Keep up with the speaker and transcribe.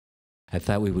I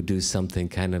thought we would do something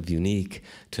kind of unique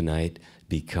tonight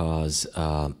because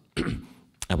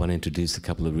I want to introduce a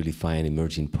couple of really fine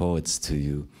emerging poets to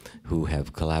you who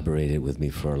have collaborated with me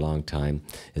for a long time,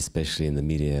 especially in the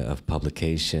media of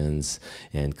publications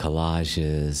and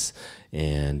collages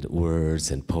and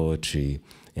words and poetry.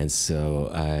 And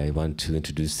so I want to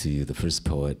introduce to you the first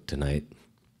poet tonight,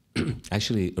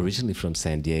 actually originally from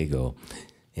San Diego,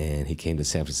 and he came to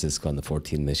San Francisco on the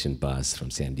 14 Mission bus from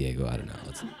San Diego. I don't know.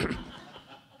 It's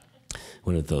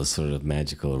one of those sort of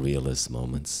magical realist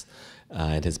moments.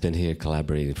 And has been here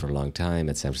collaborating for a long time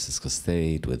at San Francisco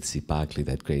State with Zipacli,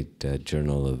 that great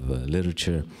journal of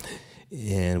literature,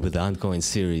 and with the ongoing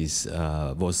series,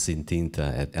 Voz Sin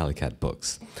Tinta at Alejandro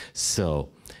Books. So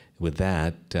with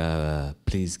that,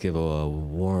 please give a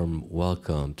warm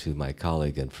welcome to my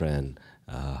colleague and friend,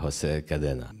 Jose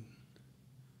Cadena.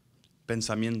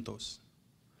 Pensamientos.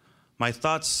 My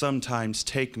thoughts sometimes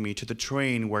take me to the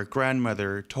train where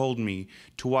grandmother told me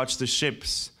to watch the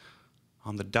ships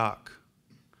on the dock.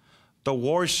 The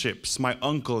warships my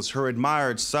uncles, her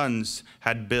admired sons,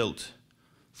 had built.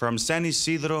 From San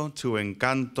Isidro to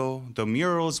Encanto, the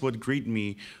murals would greet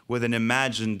me with an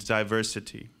imagined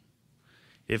diversity.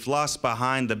 If lost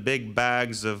behind the big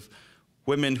bags of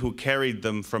women who carried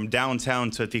them from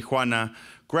downtown to Tijuana,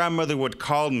 grandmother would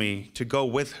call me to go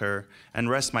with her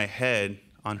and rest my head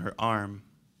on her arm.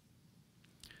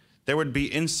 There would be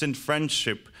instant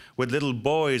friendship with little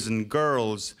boys and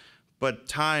girls, but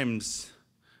times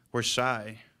were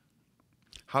shy.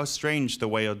 How strange the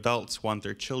way adults want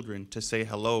their children to say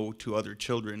hello to other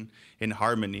children in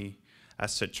harmony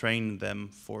as to train them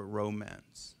for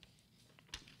romance.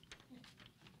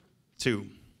 2.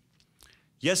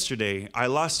 Yesterday, I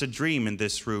lost a dream in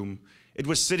this room. It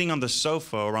was sitting on the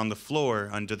sofa or on the floor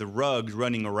under the rug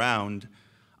running around.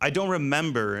 I don't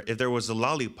remember if there was a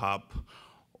lollipop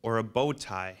or a bow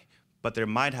tie, but there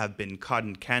might have been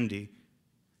cotton candy.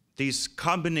 These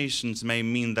combinations may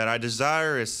mean that I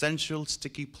desire essential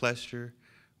sticky pleasure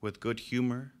with good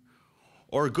humor,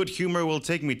 or good humor will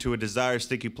take me to a desired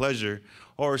sticky pleasure,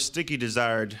 or sticky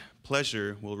desired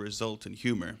pleasure will result in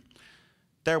humor.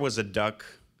 There was a duck,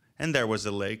 and there was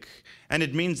a lake, and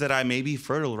it means that I may be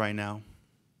fertile right now.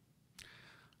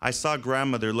 I saw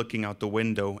grandmother looking out the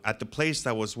window at the place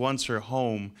that was once her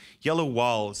home, yellow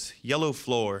walls, yellow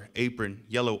floor, apron,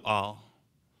 yellow all.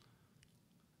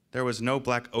 There was no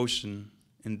black ocean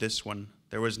in this one.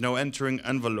 There was no entering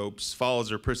envelopes, falls,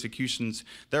 or persecutions.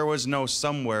 There was no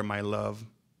somewhere, my love.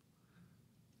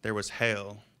 There was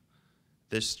hail.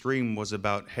 This dream was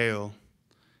about hail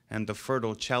and the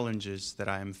fertile challenges that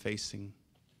I am facing.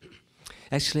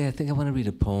 Actually, I think I want to read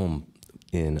a poem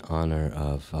in honor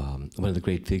of one of the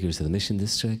great figures of the Mission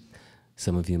District.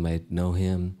 Some of you might know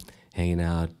him, hanging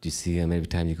out. You see him every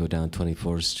time you go down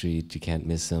 24th Street. You can't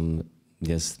miss him.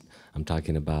 Yes, I'm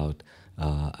talking about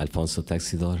Alfonso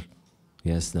Texidor.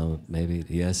 Yes, no, maybe,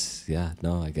 yes, yeah,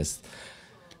 no, I guess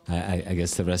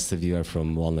the rest of you are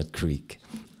from Walnut Creek.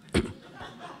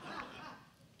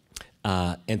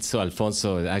 And so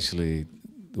Alfonso, actually,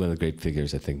 one of the great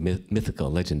figures, I think,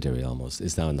 mythical, legendary almost,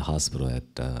 is now in the hospital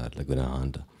at Laguna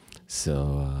Honda.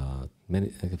 So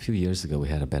a few years ago, we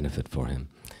had a benefit for him,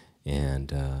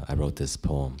 and I wrote this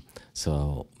poem.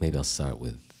 So maybe I'll start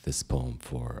with this poem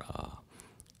for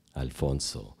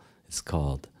Alfonso. It's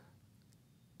called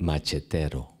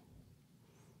Machetero.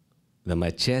 The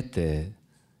machete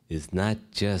is not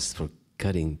just for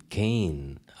cutting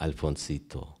cane,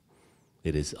 Alfonsito.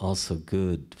 It is also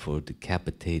good for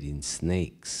decapitating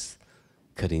snakes,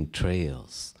 cutting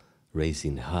trails,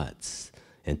 raising huts,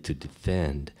 and to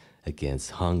defend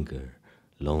against hunger,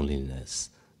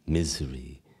 loneliness,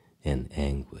 misery, and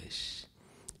anguish.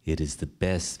 It is the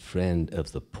best friend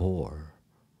of the poor.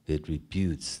 It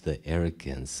rebukes the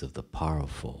arrogance of the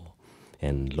powerful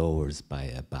and lowers by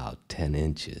about 10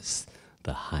 inches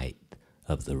the height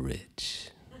of the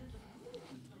rich.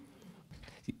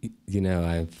 You know,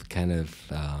 I've kind of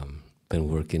been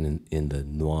working in the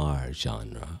noir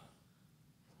genre.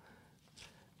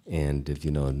 And if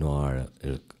you know noir,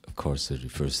 of course, it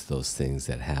refers to those things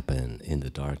that happen in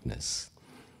the darkness.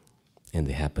 And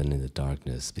they happen in the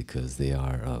darkness because they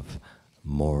are of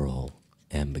moral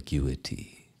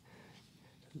ambiguity.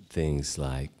 Things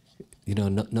like, you know,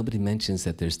 nobody mentions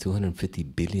that there's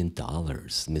 $250 billion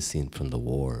missing from the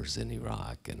wars in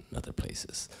Iraq and other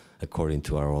places, according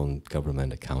to our own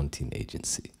government accounting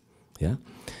agency. Yeah?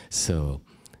 So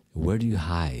where do you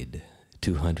hide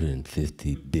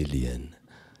 250 billion?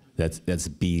 That's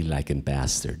B like in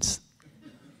bastards.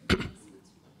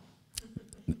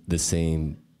 The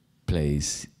same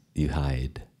place you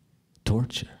hide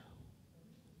torture.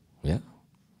 Yeah?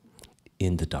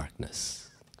 in the darkness.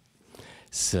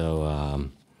 So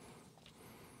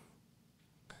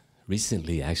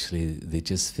recently, actually, they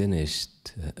just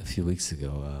finished a few weeks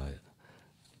ago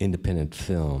independent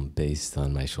film based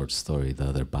on my short story, The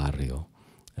Other Barrio,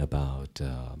 about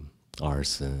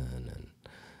arson and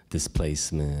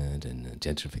displacement and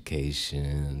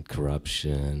gentrification,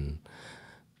 corruption,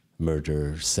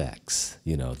 murder, sex,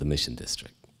 you know, the Mission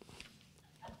District.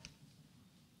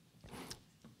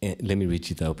 And let me read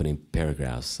you the opening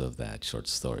paragraphs of that short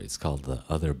story. It's called The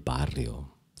Other Barrio.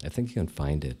 I think you can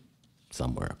find it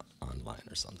somewhere online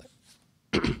or something.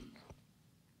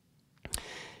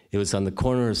 It was on the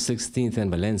corner of 16th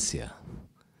and Valencia,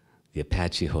 the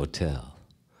Apache Hotel,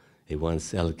 a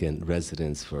once elegant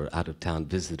residence for out-of-town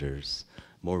visitors,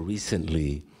 more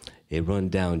recently a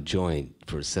run-down joint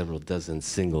for several dozen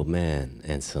single men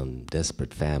and some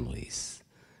desperate families.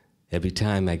 Every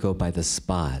time I go by the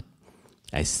spot,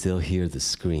 I still hear the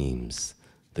screams,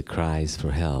 the cries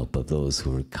for help of those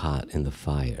who were caught in the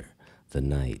fire the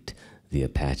night the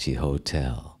Apache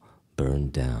Hotel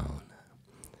burned down.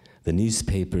 The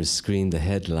newspapers screamed the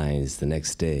headlines the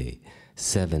next day,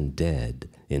 7 dead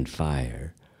in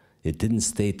fire. It didn't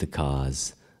state the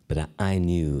cause, but I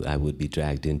knew I would be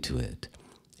dragged into it,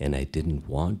 and I didn't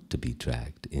want to be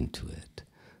dragged into it.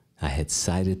 I had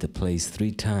cited the place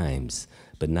 3 times,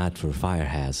 but not for fire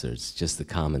hazards, just the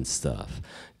common stuff,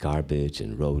 garbage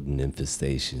and rodent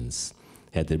infestations.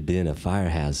 Had there been a fire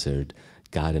hazard,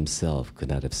 God himself could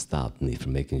not have stopped me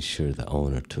from making sure the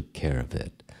owner took care of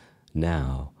it.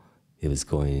 Now, it was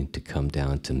going to come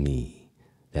down to me.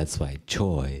 That's why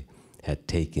Choi had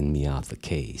taken me off the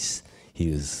case.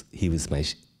 He was my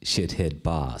shithead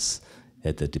boss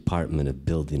at the Department of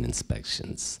Building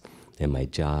Inspections, and my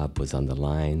job was on the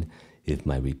line if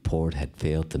my report had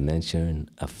failed to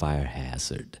mention a fire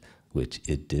hazard, which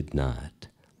it did not.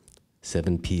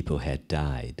 7 people had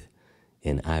died,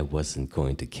 and I wasn't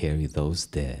going to carry those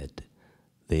dead.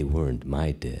 They weren't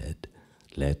my dead.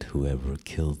 Let whoever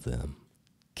killed them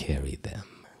carry them.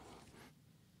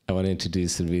 I want to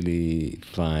introduce a really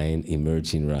fine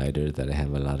emerging writer that I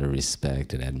have a lot of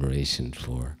respect and admiration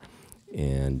for.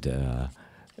 And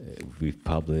we've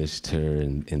published her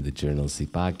in the journal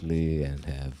Zipagli and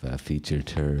have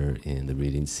featured her in the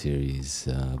reading series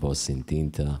Voz sin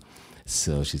Tinta.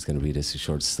 So she's going to read us a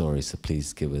short story. So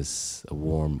please give us a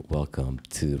warm welcome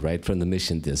to, right from the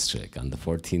Mission District, on the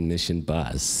 14 Mission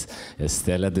bus,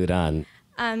 Estela Duran.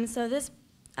 So this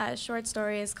short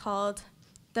story is called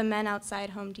The Men Outside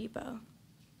Home Depot.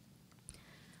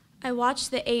 I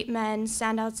watched the 8 men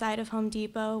stand outside of Home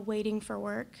Depot waiting for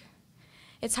work.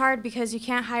 It's hard because you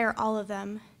can't hire all of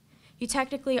them. You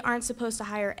technically aren't supposed to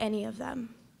hire any of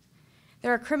them.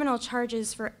 There are criminal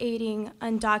charges for aiding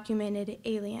undocumented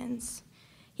aliens.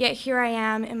 Yet here I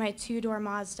am in my 2-door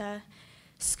Mazda,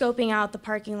 scoping out the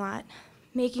parking lot,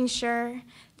 making sure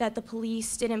that the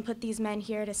police didn't put these men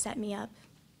here to set me up.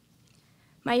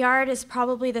 My yard is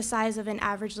probably the size of an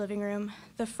average living room,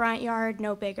 the front yard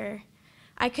no bigger.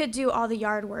 I could do all the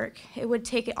yard work. It would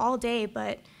take it all day,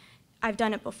 but I've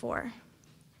done it before.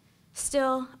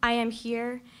 Still, I am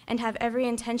here and have every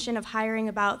intention of hiring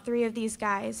about 3 of these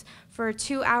guys for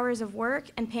 2 hours of work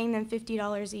and paying them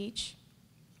 $50 each.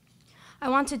 I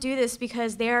want to do this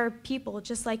because they are people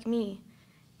just like me.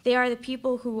 They are the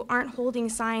people who aren't holding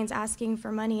signs asking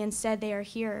for money. Instead, they are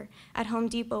here at Home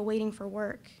Depot waiting for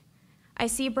work. I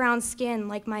see brown skin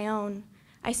like my own.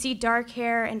 I see dark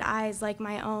hair and eyes like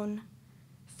my own,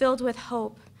 filled with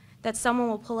hope that someone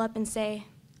will pull up and say,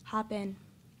 "Hop in."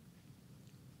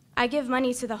 I give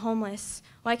money to the homeless.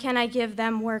 Why can't I give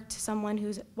work to someone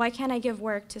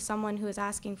who is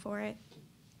asking for it?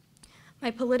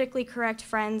 My politically correct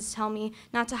friends tell me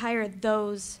not to hire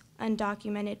those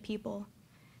undocumented people.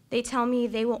 They tell me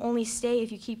they will only stay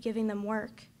if you keep giving them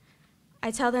work.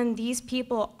 I tell them these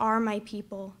people are my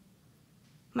people.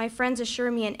 My friends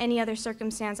assure me in any other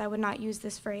circumstance I would not use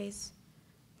this phrase.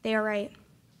 They are right.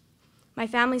 My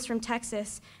family's from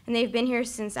Texas, and they've been here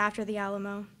since after the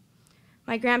Alamo.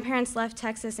 My grandparents left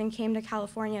Texas and came to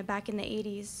California back in the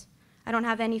 80s. I don't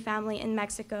have any family in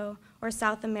Mexico or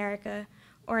South America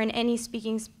or in any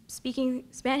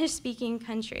Spanish-speaking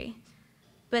country,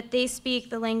 but they speak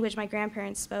the language my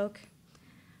grandparents spoke.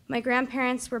 My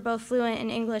grandparents were both fluent in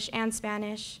English and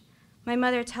Spanish. My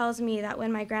mother tells me that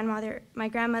when my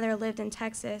grandmother lived in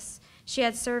Texas, she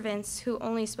had servants who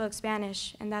only spoke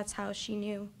Spanish, and that's how she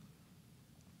knew.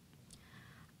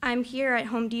 I'm here at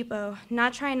Home Depot,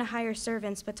 not trying to hire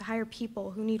servants, but to hire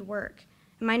people who need work.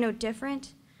 Am I no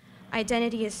different?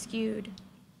 Identity is skewed.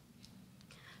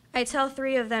 I tell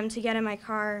 3 of them to get in my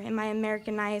car in my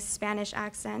Americanized Spanish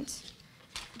accent.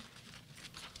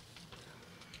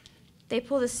 They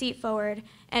pull the seat forward,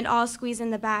 and all squeeze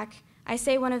in the back. I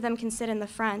say one of them can sit in the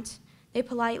front. They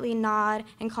politely nod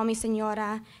and call me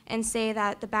señora and say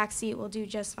that the back seat will do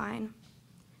just fine.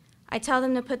 I tell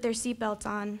them to put their seatbelts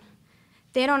on.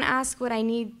 They don't ask what I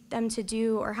need them to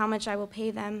do or how much I will pay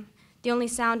them. The only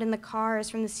sound in the car is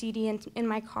from the CD in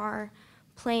my car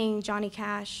playing Johnny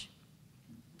Cash.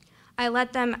 I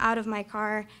let them out of my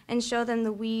car and show them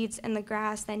the weeds and the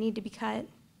grass that need to be cut.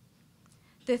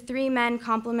 The three men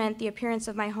compliment the appearance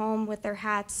of my home with their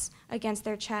hats against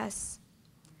their chests.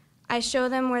 I show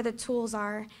them where the tools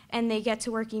are, and they get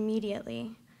to work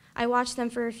immediately. I watch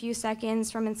them for a few seconds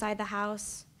from inside the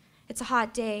house. It's a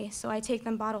hot day, so I take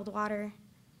them bottled water.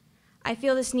 I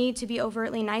feel this need to be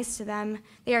overtly nice to them.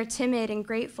 They are timid and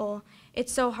grateful.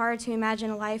 It's so hard to imagine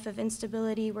a life of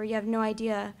instability where you have no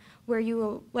idea whether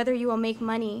you will make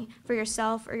money for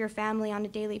yourself or your family on a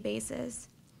daily basis.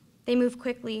 They move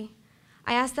quickly.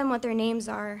 I ask them what their names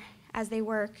are as they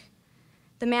work.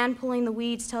 The man pulling the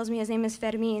weeds tells me his name is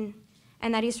Fermin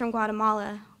and that he's from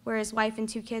Guatemala, where his wife and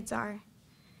 2 kids are.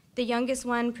 The youngest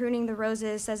one pruning the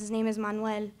roses says his name is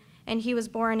Manuel, and he was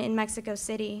born in Mexico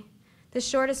City. The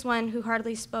shortest one, who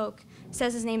hardly spoke,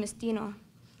 says his name is Tino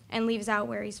and leaves out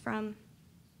where he's from.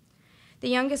 The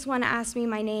youngest one asks me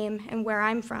my name and where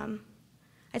I'm from.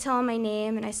 I tell him my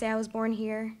name and I say I was born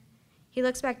here. He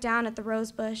looks back down at the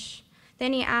rose bush.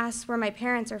 Then he asks where my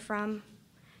parents are from.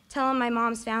 Tell him my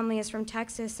mom's family is from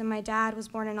Texas and my dad was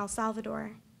born in El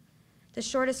Salvador. The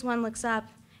shortest one looks up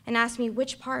and asks me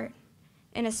which part,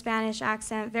 in a Spanish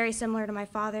accent very similar to my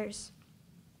father's.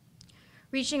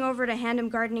 Reaching over to hand him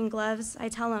gardening gloves, I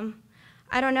tell him,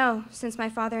 I don't know, since my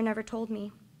father never told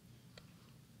me.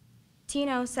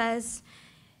 Tino says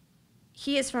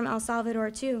he is from El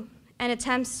Salvador too, and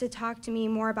attempts to talk to me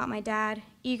more about my dad,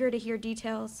 eager to hear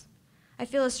details. I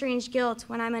feel a strange guilt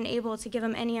when I'm unable to give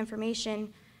him any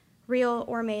information, real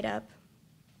or made up.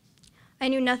 I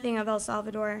knew nothing of El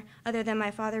Salvador other than my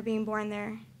father being born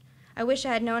there. I wish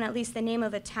I had known at least the name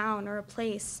of a town or a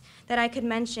place that I could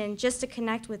mention just to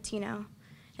connect with Tino.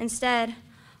 Instead,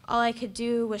 all I could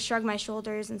do was shrug my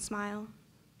shoulders and smile.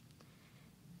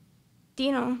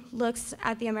 Tino looks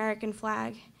at the American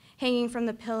flag hanging from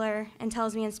the pillar and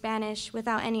tells me in Spanish,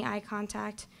 without any eye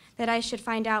contact, that I should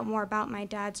find out more about my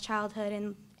dad's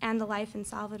childhood and the life in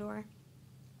Salvador.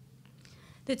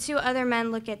 The 2 other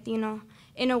men look at Tino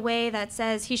in a way that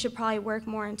says he should probably work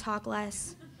more and talk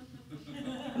less.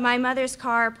 My mother's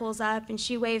car pulls up and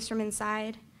she waves from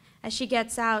inside. As she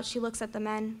gets out, she looks at the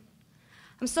men.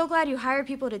 I'm so glad you hired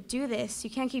people to do this.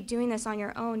 You can't keep doing this on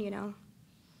your own, you know.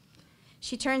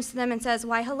 She turns to them and says,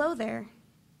 why, hello there.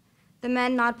 The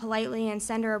men nod politely and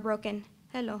send her a broken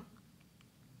hello.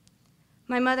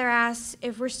 My mother asks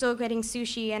if we're still getting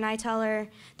sushi, and I tell her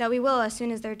that we will as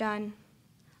soon as they're done.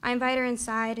 I invite her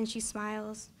inside and she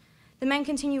smiles. The men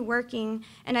continue working,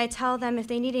 and I tell them if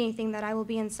they need anything that I will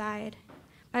be inside.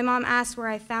 My mom asks where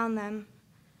I found them.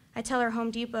 I tell her Home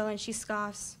Depot, and she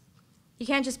scoffs. You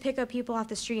can't just pick up people off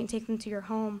the street and take them to your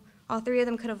home. All 3 of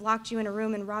them could have locked you in a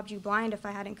room and robbed you blind if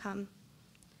I hadn't come.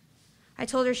 I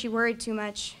told her she worried too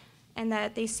much and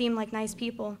that they seemed like nice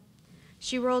people.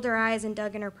 She rolled her eyes and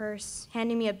dug in her purse.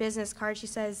 Handing me a business card, she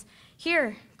says,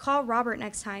 here, call Robert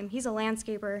next time. He's a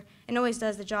landscaper and always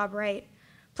does the job right.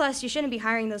 Plus, you shouldn't be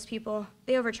hiring those people.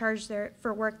 They overcharge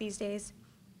for work these days.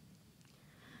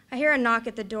 I hear a knock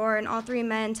at the door, and all 3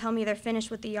 men tell me they're finished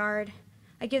with the yard.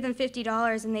 I give them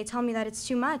 $50, and they tell me that it's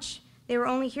too much. They were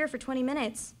only here for 20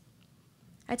 minutes.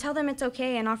 I tell them it's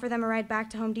okay and offer them a ride back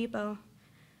to Home Depot.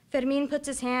 Fermin puts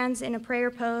his hands in a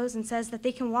prayer pose and says that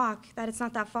they can walk, that it's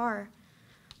not that far.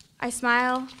 I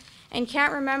smile and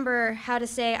can't remember how to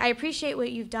say, I appreciate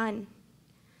what you've done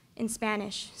in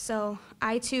Spanish. So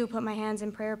I too put my hands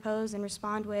in prayer pose and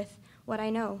respond with what I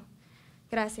know.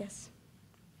 Gracias.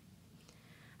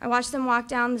 I watch them walk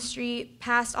down the street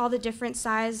past all the different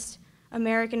sized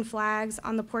American flags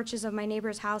on the porches of my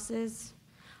neighbors' houses,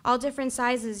 all different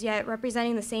sizes yet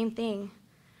representing the same thing.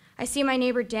 I see my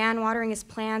neighbor Dan watering his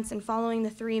plants and following the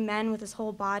 3 men with his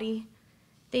whole body.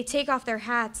 They take off their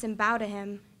hats and bow to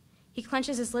him. He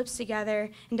clenches his lips together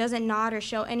and doesn't nod or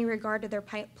show any regard to their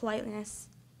politeness.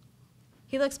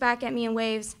 He looks back at me and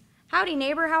waves, howdy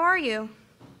neighbor, how are you?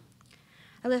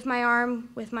 I lift my arm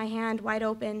with my hand wide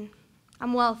open.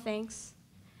 I'm well, thanks.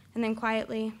 And then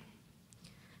quietly,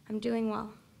 I'm doing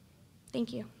well.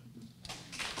 Thank you.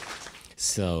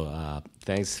 So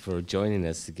thanks for joining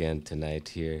us again tonight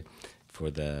here for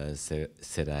the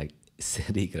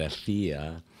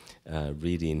Serigrafia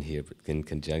reading here in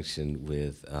conjunction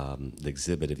with the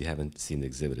exhibit. If you haven't seen the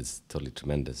exhibit, it's totally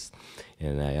tremendous.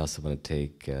 And I also want to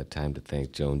take time to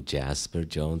thank Joan Jasper.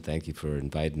 Joan, thank you for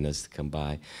inviting us to come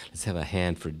by. Let's have a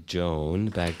hand for Joan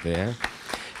back there.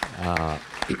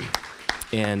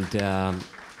 And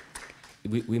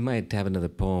we might have another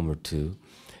poem or two.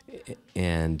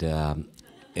 And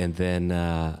then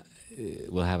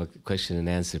we'll have a question and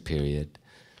answer period.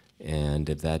 And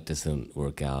if that doesn't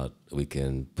work out, we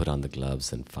can put on the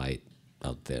gloves and fight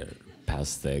out there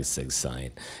past the exit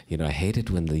sign. You know, I hate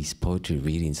it when these poetry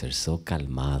readings are so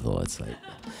calmado. It's like,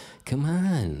 come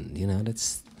on, you know,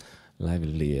 let's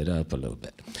lively it up a little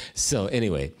bit. So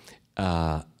anyway,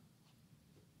 I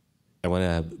want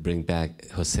to bring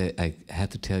back Jose. I have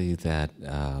to tell you that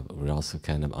we're also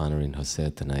kind of honoring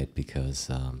Jose tonight because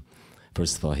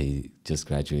first of all, he just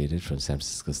graduated from San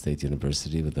Francisco State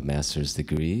University with a master's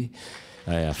degree,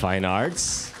 fine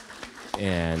arts,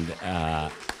 and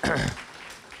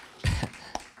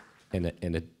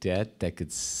in a debt that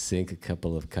could sink a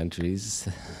couple of countries.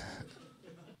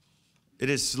 It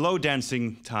is slow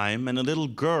dancing time, and a little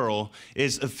girl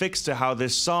is affixed to how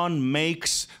this song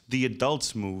makes the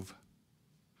adults move,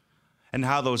 and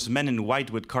how those men in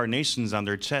white with carnations on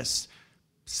their chests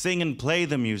sing and play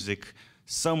the music,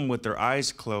 some with their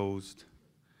eyes closed.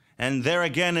 And there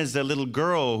again is the little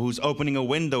girl who's opening a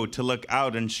window to look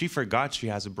out, and she forgot she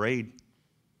has a braid.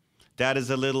 Dad is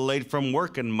a little late from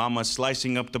work, and Mama's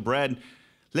slicing up the bread,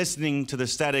 listening to the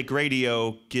static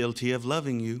radio, guilty of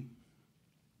loving you.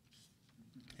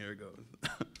 Here it goes.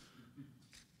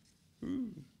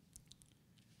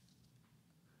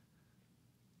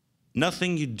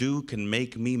 Nothing you do can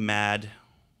make me mad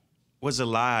was a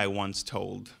lie I once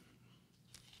told.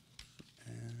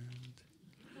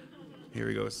 Here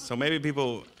he goes. So maybe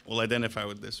people will identify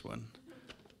with this one.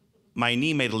 My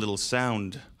knee made a little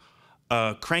sound,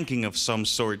 a cranking of some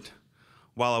sort,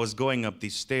 while I was going up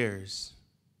these stairs.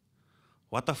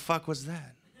 What the fuck was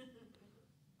that?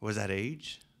 Was that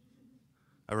age?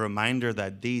 A reminder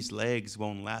that these legs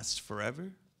won't last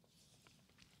forever?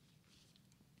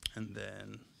 And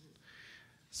then,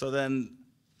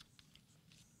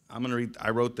 I'm gonna read, I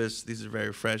wrote this, these are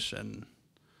very fresh, and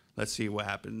let's see what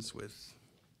happens with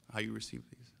how you receive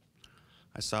these.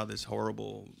 I saw this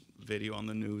horrible video on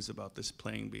the news about this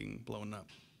plane being blown up.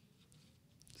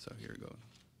 So here it goes.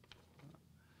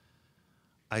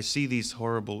 I see these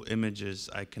horrible images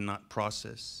I cannot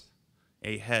process.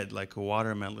 A head like a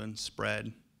watermelon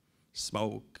spread,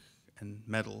 smoke and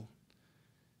metal.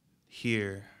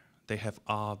 Here they have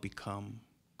all become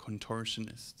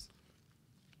contortionists.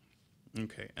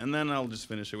 Okay, and then I'll just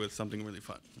finish it with something really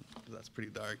fun. That's pretty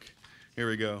dark. Here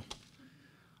we go.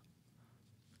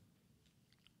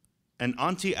 An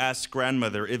auntie asked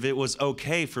grandmother if it was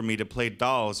okay for me to play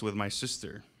dolls with my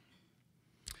sister.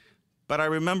 But I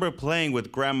remember playing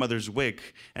with grandmother's wig,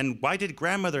 and why did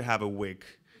grandmother have a wig?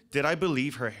 Did I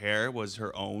believe her hair was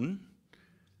her own?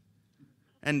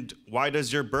 And why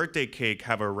does your birthday cake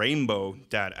have a rainbow,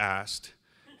 Dad asked.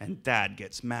 And Dad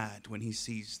gets mad when he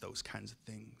sees those kinds of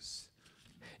things.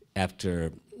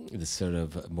 After the sort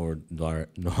of more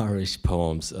noirish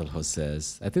poems of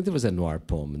Jose's, I think there was a noir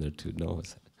poem in there too, no,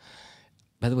 Jose?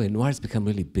 By the way, noir's become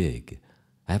really big.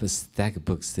 I have a stack of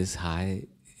books this high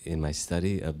in my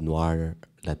study of noir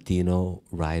Latino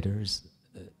writers,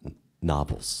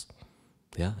 novels.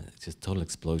 Yeah, it's just total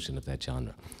explosion of that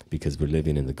genre because we're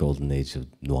living in the golden age of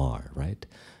noir, right?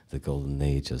 The golden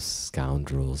age of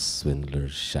scoundrels,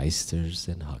 swindlers, shysters,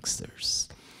 and hucksters.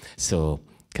 So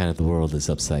kind of the world is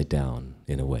upside down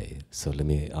in a way. So let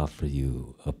me offer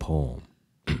you a poem.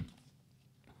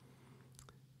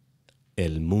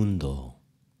 El mundo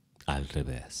al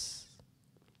revés.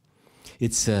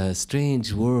 It's a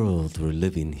strange world we're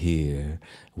living here,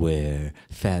 where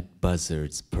fat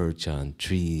buzzards perch on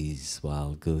trees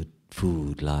while good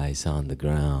food lies on the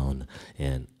ground,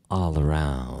 and all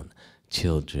around,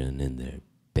 children in their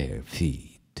bare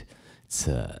feet. It's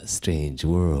a strange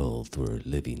world we're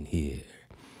living here.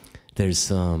 There's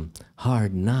some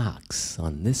hard knocks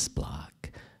on this block,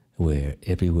 where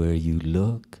everywhere you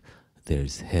look,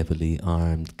 there's heavily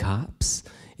armed cops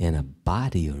and a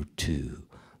body or two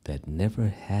that never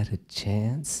had a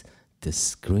chance to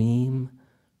scream,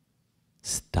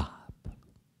 stop,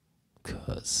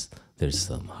 'cause there's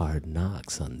some hard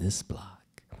knocks on this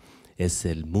block. Es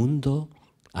el mundo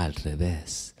al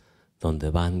revés,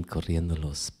 donde van corriendo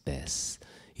los peces,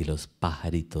 y los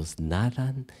pajaritos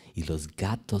nadan, y los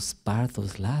gatos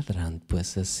pardos ladran,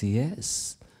 pues así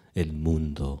es el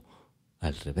mundo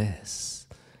al revés.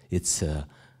 It's a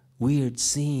weird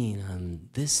scene on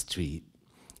this street,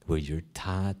 where you're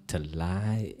taught to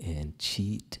lie and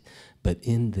cheat, but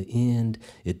in the end,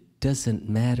 it doesn't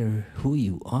matter who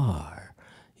you are.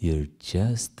 You're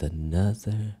just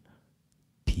another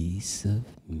piece of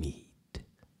meat,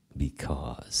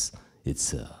 because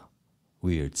it's a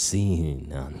weird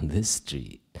scene on this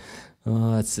street.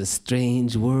 Oh, it's a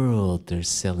strange world they're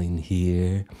selling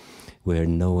here, where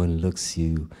no one looks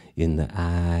you in the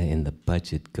eye and the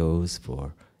budget goes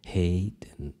for hate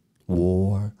and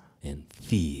war and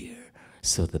fear.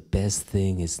 So the best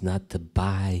thing is not to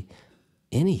buy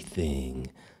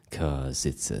anything, 'cause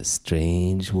it's a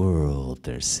strange world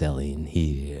they're selling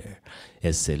here.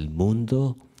 Es el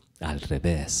mundo al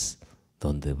revés,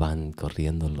 donde van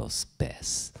corriendo los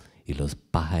peces, y los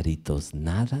pajaritos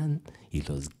nadan, y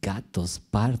los gatos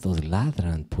pardos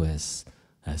ladran, pues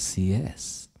así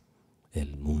es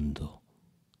el mundo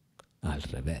al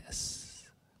revés.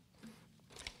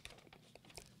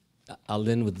 I'll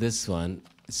end with this one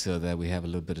so that we have a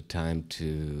little bit of time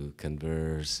to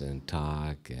converse and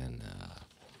talk. And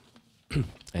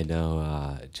I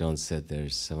know Joan said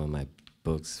there's some of my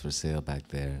books for sale back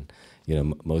there. And you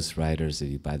know, most writers, if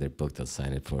you buy their book, they'll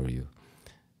sign it for you.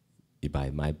 You buy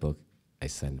my book, I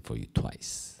sign it for you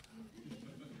twice.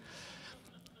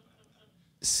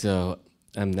 So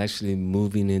I'm actually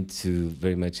moving into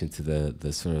very much into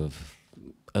the sort of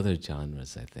other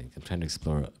genres, I think. I'm trying to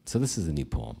explore. So this is a new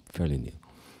poem, fairly new.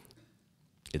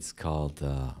 It's called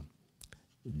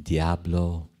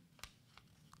Diablo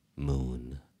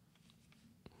Moon.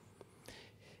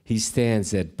 He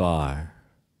stands at bar,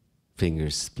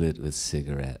 fingers split with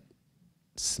cigarette,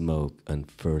 smoke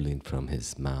unfurling from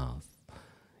his mouth,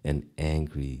 an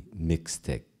angry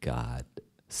mixtec god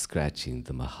scratching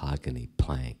the mahogany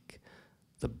plank,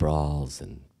 the brawls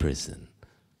in prison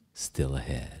still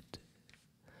ahead.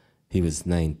 He was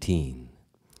 19,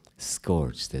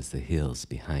 scorched as the hills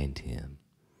behind him.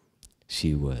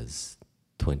 She was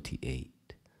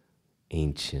 28,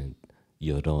 ancient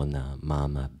Llorona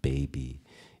mama baby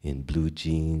in blue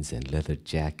jeans and leather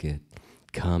jacket,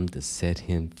 come to set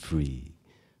him free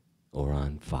or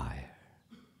on fire.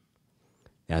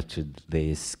 After they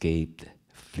escaped,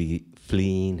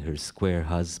 fleeing her square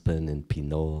husband in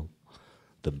Pinot,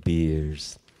 the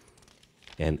beers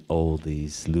and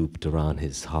oldies looped around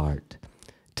his heart,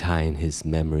 tying his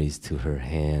memories to her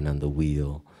hand on the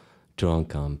wheel,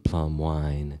 drunk on plum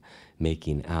wine,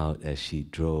 making out as she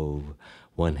drove,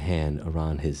 one hand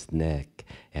around his neck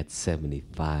at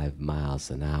 75 miles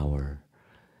an hour.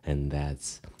 And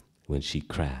that's when she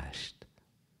crashed,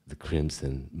 the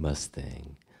crimson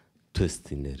Mustang,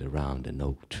 twisting it around an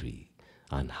oak tree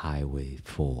on Highway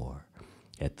 4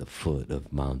 at the foot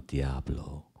of Mount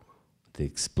Diablo. The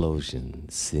explosion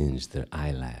singed their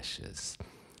eyelashes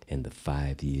and the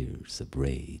 5 years of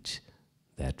rage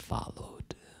that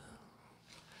followed.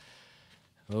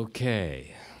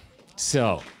 Okay,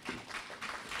 so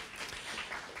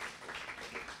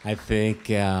I think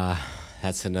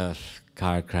that's enough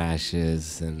car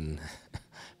crashes and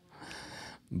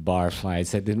bar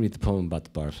fights. I didn't read the poem about the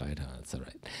bar fight, huh? That's all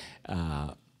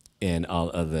right. And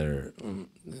all other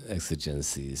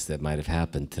exigencies that might have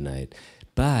happened tonight.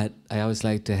 But I always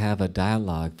like to have a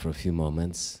dialogue for a few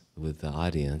moments with the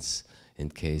audience in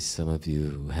case some of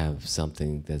you have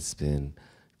something that's been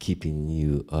keeping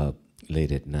you up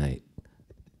late at night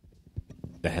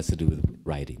that has to do with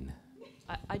writing.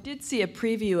 I did see a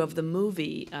preview of the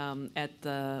movie at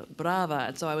the Brava,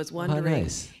 and so I was wondering,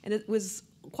 nice. And it was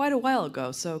quite a while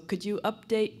ago, so could you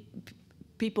update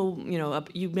people, you know,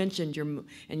 you mentioned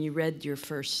and you read your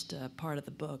first part of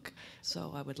the book,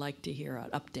 so I would like to hear an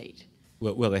update.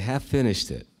 Well, they have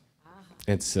finished it.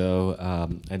 And so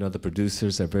I know the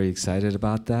producers are very excited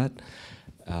about that.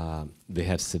 They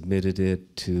have submitted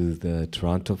it to the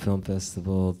Toronto Film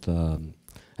Festival,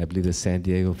 I believe the San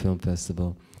Diego Film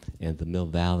Festival, and the Mill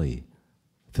Valley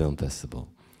Film Festival.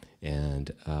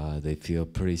 And they feel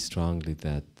pretty strongly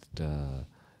that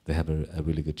they have a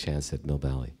really good chance at Mill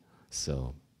Valley.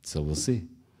 So we'll see.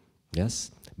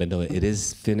 Yes? But no, it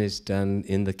is finished, done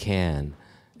in the can,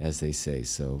 as they say.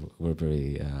 So we're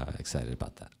very excited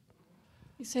about that.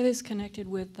 You say this connected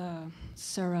with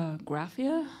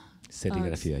Serigrafia?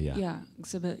 Serigrafia, yeah. Yeah,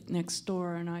 exhibit next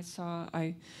door, and I saw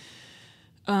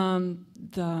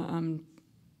the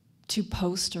two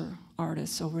poster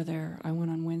artists over there. I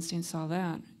went on Wednesday and saw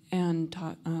that, and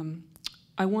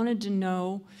I wanted to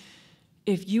know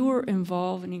if you were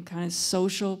involved in any kind of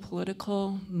social,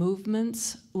 political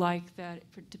movements like that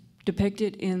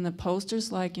depicted in the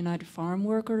posters, like United Farm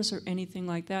Workers or anything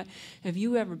like that. Have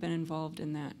you ever been involved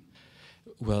in that?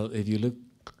 Well, if you look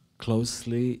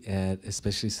closely at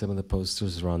especially some of the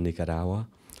posters around Nicaragua,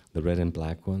 the red and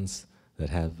black ones, that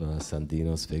have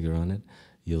Sandino's figure on it,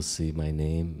 you'll see my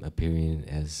name appearing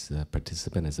as a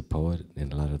participant, as a poet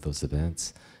in a lot of those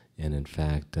events. And in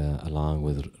fact, along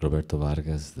with Roberto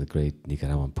Vargas, the great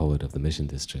Nicaraguan poet of the Mission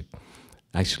District,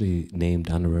 actually named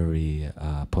honorary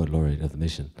poet laureate of the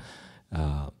Mission,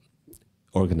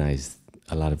 organized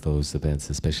a lot of those events,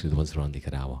 especially the ones around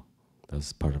Nicaragua. That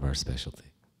was part of our specialty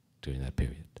during that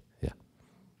period. Yeah.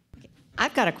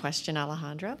 I've got a question,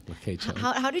 Alejandro. Okay,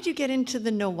 how did you get into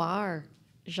the noir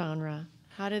genre?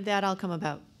 How did that all come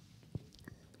about?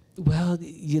 Well,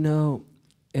 you know,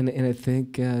 and I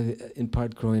think in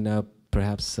part growing up,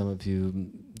 perhaps some of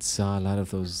you saw a lot of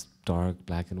those dark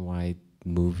black and white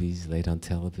movies late on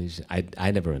television.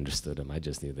 I never understood them. I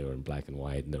just knew they were in black and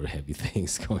white and there were heavy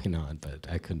things going on, but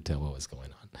I couldn't tell what was going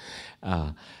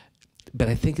on. But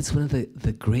I think it's one of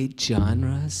the great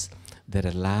genres that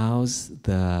allows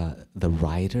the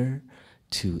writer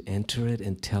to enter it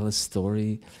and tell a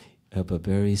story of a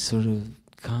very sort of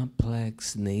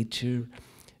complex nature.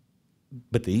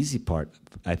 But the easy part,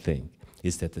 I think,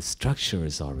 is that the structure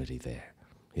is already there.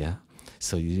 Yeah?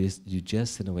 So you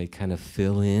just in a way kind of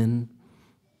fill in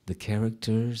the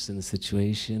characters and the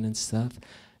situation and stuff.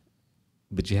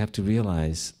 But you have to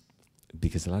realize,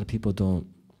 because a lot of people don't,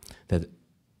 that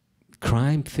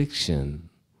crime fiction,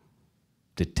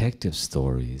 detective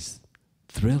stories,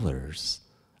 thrillers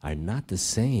are not the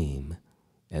same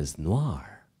as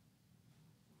noir.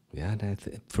 Yeah,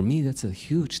 for me, that's a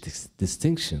huge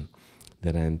distinction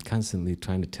that I'm constantly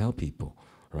trying to tell people,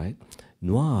 right?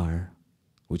 Noir,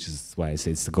 which is why I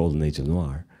say it's the golden age of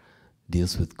noir,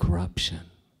 deals with corruption.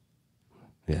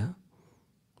 Yeah?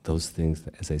 Those things,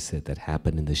 as I said, that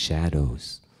happen in the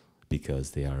shadows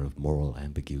because they are of moral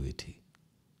ambiguity.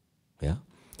 Yeah?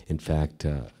 In fact,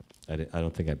 I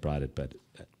don't think I brought it, but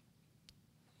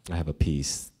I have a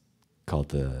piece called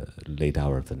The Late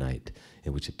Hour of the Night,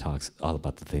 in which it talks all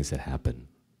about the things that happen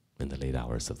in the late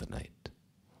hours of the night.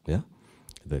 Yeah?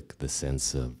 The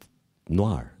sense of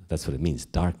noir, that's what it means,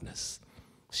 darkness,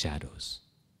 shadows.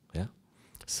 Yeah?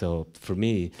 So for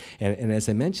me, and as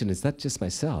I mentioned, it's not just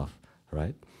myself,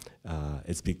 right?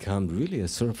 It's become really a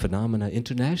sort of phenomena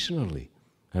internationally.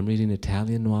 I'm reading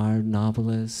Italian noir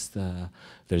novelists,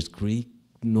 there's Greek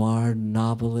noir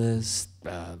novelists,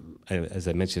 as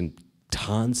I mentioned,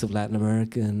 tons of Latin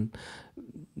American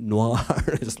noir.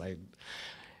 It's like,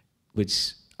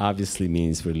 which obviously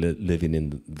means we're living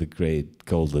in the great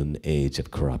golden age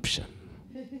of corruption,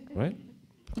 right?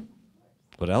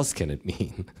 What else can it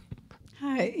mean?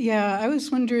 Hi, yeah, I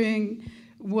was wondering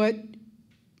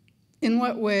in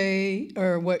what way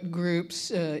or what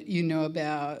groups you know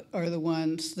about are the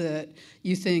ones that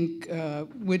you think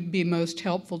would be most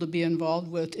helpful to be involved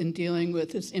with in dealing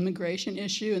with this immigration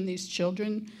issue and these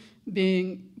children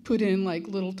being put in like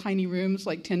little tiny rooms,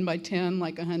 like 10 by 10,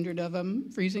 like 100 of them,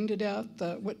 freezing to death?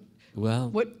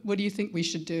 What do you think we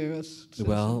should do as citizens?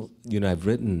 Well, you know, I've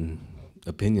written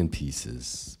opinion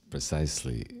pieces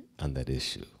precisely on that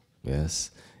issue, yes?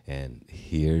 And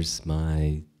here's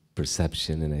my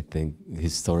perception, and I think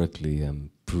historically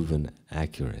I'm proven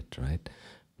accurate, right?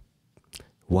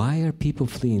 Why are people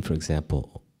fleeing, for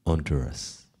example,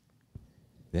 Honduras?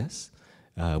 Yes?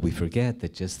 We forget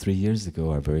that just 3 years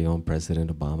ago, our very own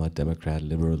President Obama, Democrat,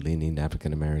 liberal-leaning,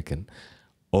 African-American,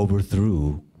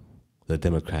 overthrew the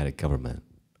democratic government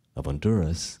of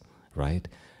Honduras, right?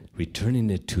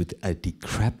 Returning it to a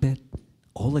decrepit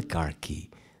oligarchy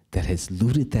that has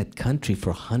looted that country for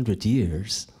 100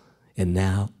 years, and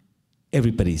now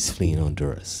everybody's fleeing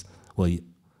Honduras. Well,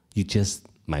 you just,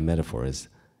 my metaphor is,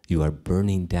 you are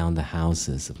burning down the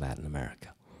houses of Latin America.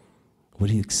 What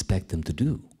do you expect them to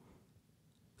do?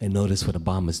 And notice what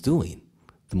Obama's doing.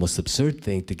 The most absurd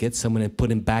thing, to get someone and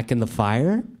put him back in the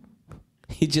fire,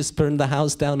 he just burned the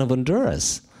house down of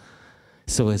Honduras.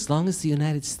 So as long as the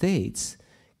United States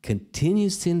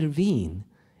continues to intervene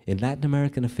in Latin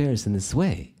American affairs in this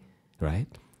way, right?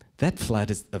 That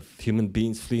flood of human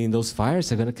beings fleeing those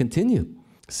fires are going to continue.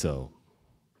 So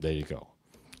there you go.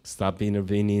 Stop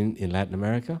intervening in Latin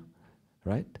America,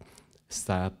 right?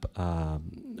 Stop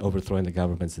overthrowing the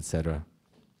governments, etc.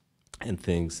 And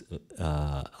things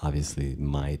obviously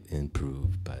might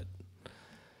improve, but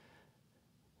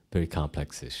very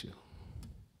complex issue,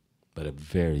 but a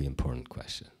very important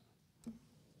question.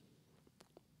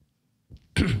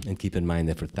 And keep in mind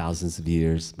that for thousands of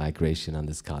years, migration on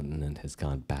this continent has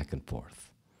gone back and forth,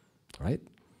 right?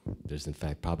 There's in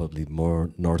fact probably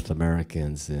more North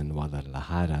Americans in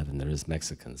Guadalajara than there is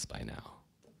Mexicans by now,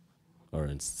 or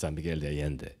in San Miguel de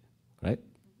Allende, right?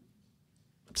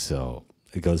 So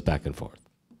it goes back and forth.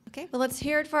 Okay, well, let's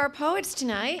hear it for our poets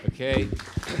tonight. Okay,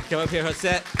 come up here,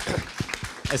 Jose.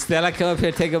 Estela, come up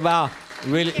here, take a bow.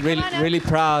 Really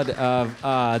proud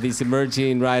of these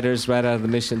emerging writers right out of the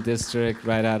Mission District,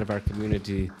 right out of our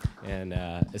community. And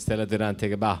Estela, Duran,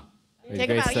 take a bow. Take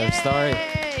a bow. Great story.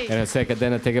 And Jose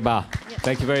Cadena, take a bow.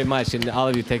 Thank you very much. And all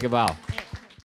of you, take a bow.